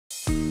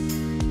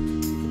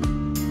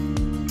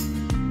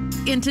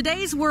In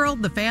today's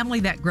world, the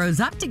family that grows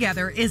up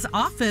together is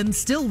often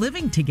still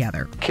living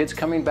together. Kids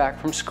coming back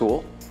from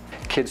school,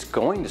 kids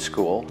going to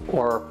school,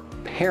 or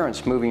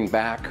parents moving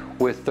back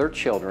with their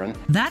children.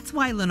 That's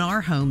why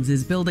Lennar Homes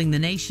is building the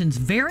nation's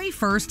very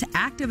first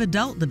active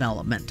adult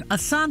development,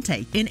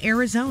 Asante, in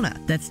Arizona,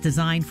 that's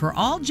designed for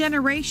all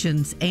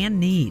generations and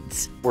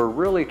needs. We're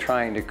really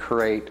trying to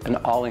create an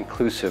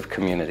all-inclusive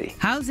community.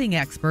 Housing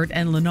expert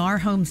and Lennar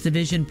Homes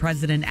Division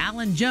President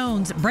Alan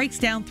Jones breaks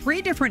down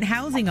 3 different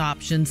housing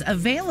options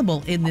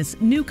available in this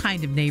new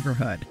kind of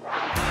neighborhood.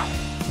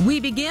 We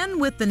begin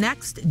with the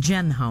Next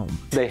Gen home.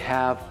 They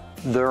have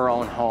their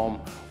own home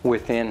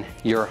within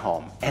your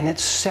home, and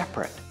it's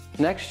separate.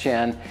 Next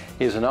Gen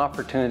is an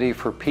opportunity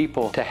for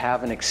people to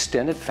have an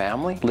extended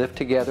family, live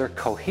together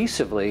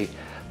cohesively,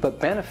 but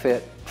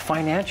benefit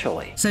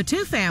financially. So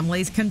 2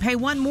 families can pay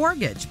 1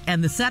 mortgage,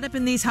 and the setup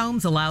in these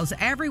homes allows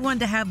everyone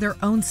to have their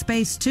own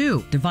space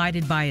too,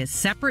 divided by a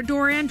separate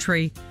door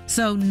entry,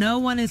 so no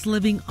one is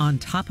living on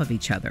top of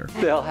each other.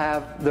 They'll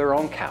have their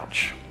own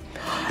couch.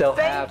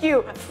 Thank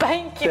you.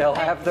 They'll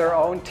have their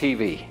own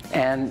TV,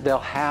 and they'll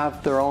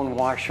have their own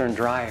washer and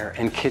dryer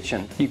and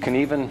kitchen. You can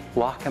even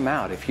lock them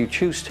out if you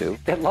choose to.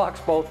 It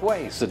locks both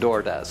ways, the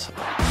door does.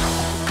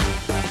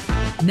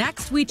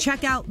 Next, we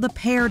check out the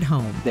paired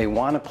home. They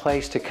want a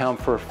place to come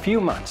for a few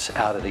months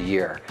out of the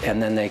year,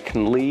 and then they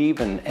can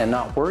leave and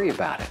not worry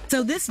about it.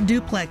 So this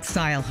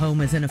duplex-style home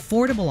is an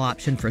affordable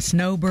option for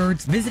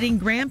snowbirds, visiting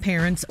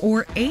grandparents,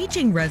 or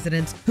aging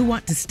residents who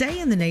want to stay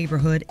in the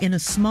neighborhood in a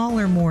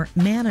smaller, more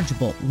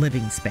manageable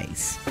living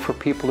space. For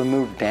people to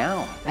move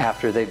down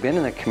after they've been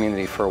in the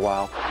community for a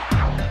while.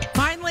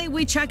 Finally,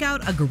 we check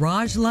out a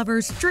garage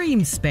lover's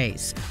dream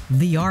space,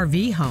 the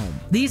RV home.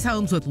 These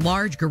homes with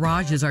large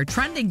garages are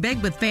trending big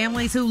with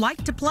families who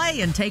like to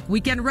play and take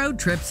weekend road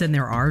trips in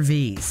their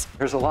RVs.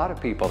 There's a lot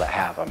of people that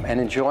have them and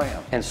enjoy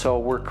them, and so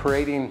we're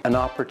creating an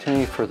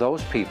opportunity for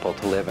those people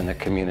to live in the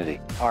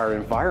community. Our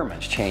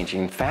environment's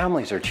changing,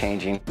 families are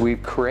changing.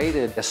 We've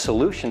created a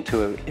solution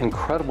to an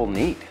incredible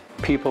need.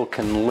 People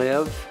can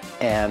live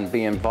and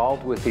be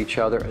involved with each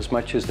other as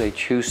much as they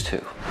choose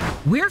to.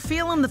 We're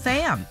feeling the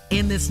fam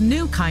in this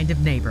new kind of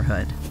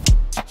neighborhood.